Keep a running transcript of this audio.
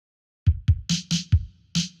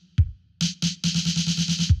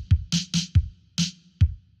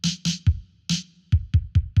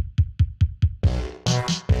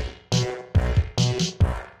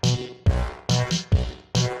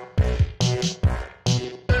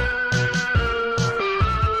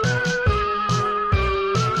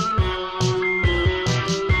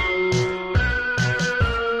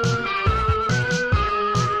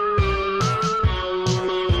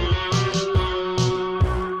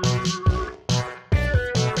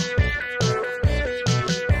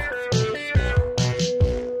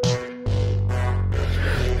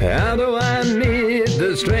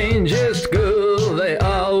the strangest girl, they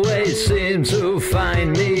always seem to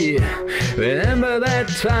find me. Remember that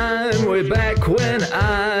time way back when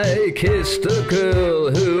I kissed a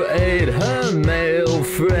girl who ate her male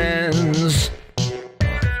friends?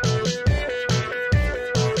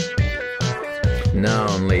 Now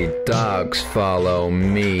only dogs follow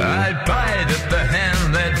me. I bite at the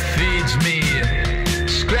hand that feeds me,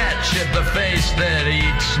 scratch at the face that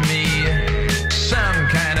eats me. Some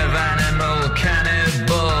kind of animal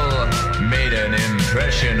cannibal made an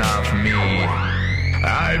impression of me.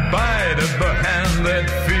 I bite at the hand that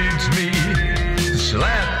feeds me,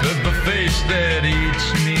 slap at the face that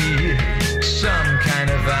eats me. Some kind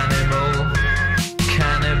of animal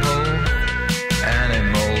cannibal,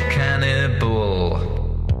 animal cannibal.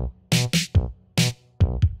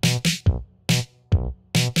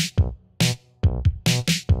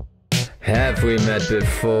 Have we met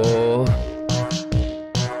before?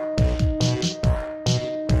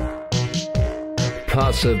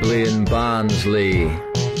 Possibly in Barnsley,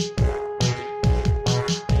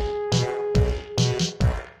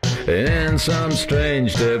 in some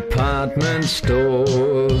strange department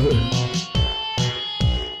store,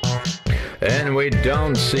 and we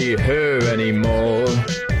don't see her anymore.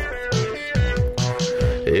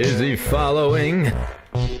 Is he following?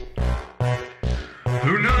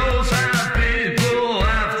 Who knows how people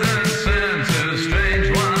often turn to strange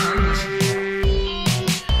ones?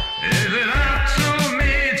 Is it up to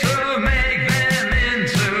me to make them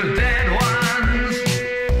into dead ones?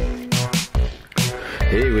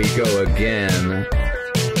 Here we go again.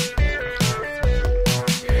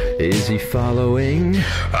 Is he following?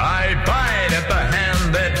 I bite at the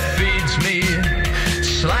hand that feeds me,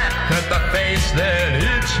 slap at the face that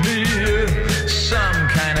hits me. Some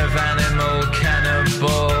kind of animal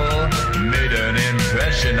cannibal made an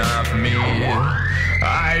impression of me.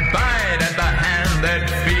 I bite at the hand that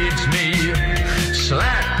feeds me,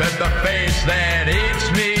 slap at the face that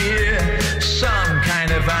eats me. Some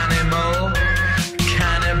kind of animal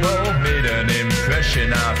cannibal made an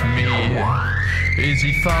impression of me. Is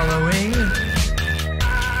he following?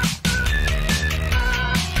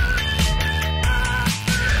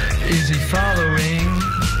 Is he following?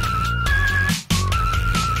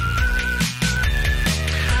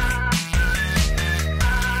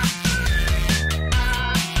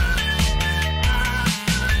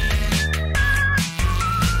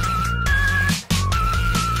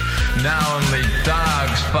 Now only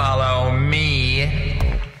dogs follow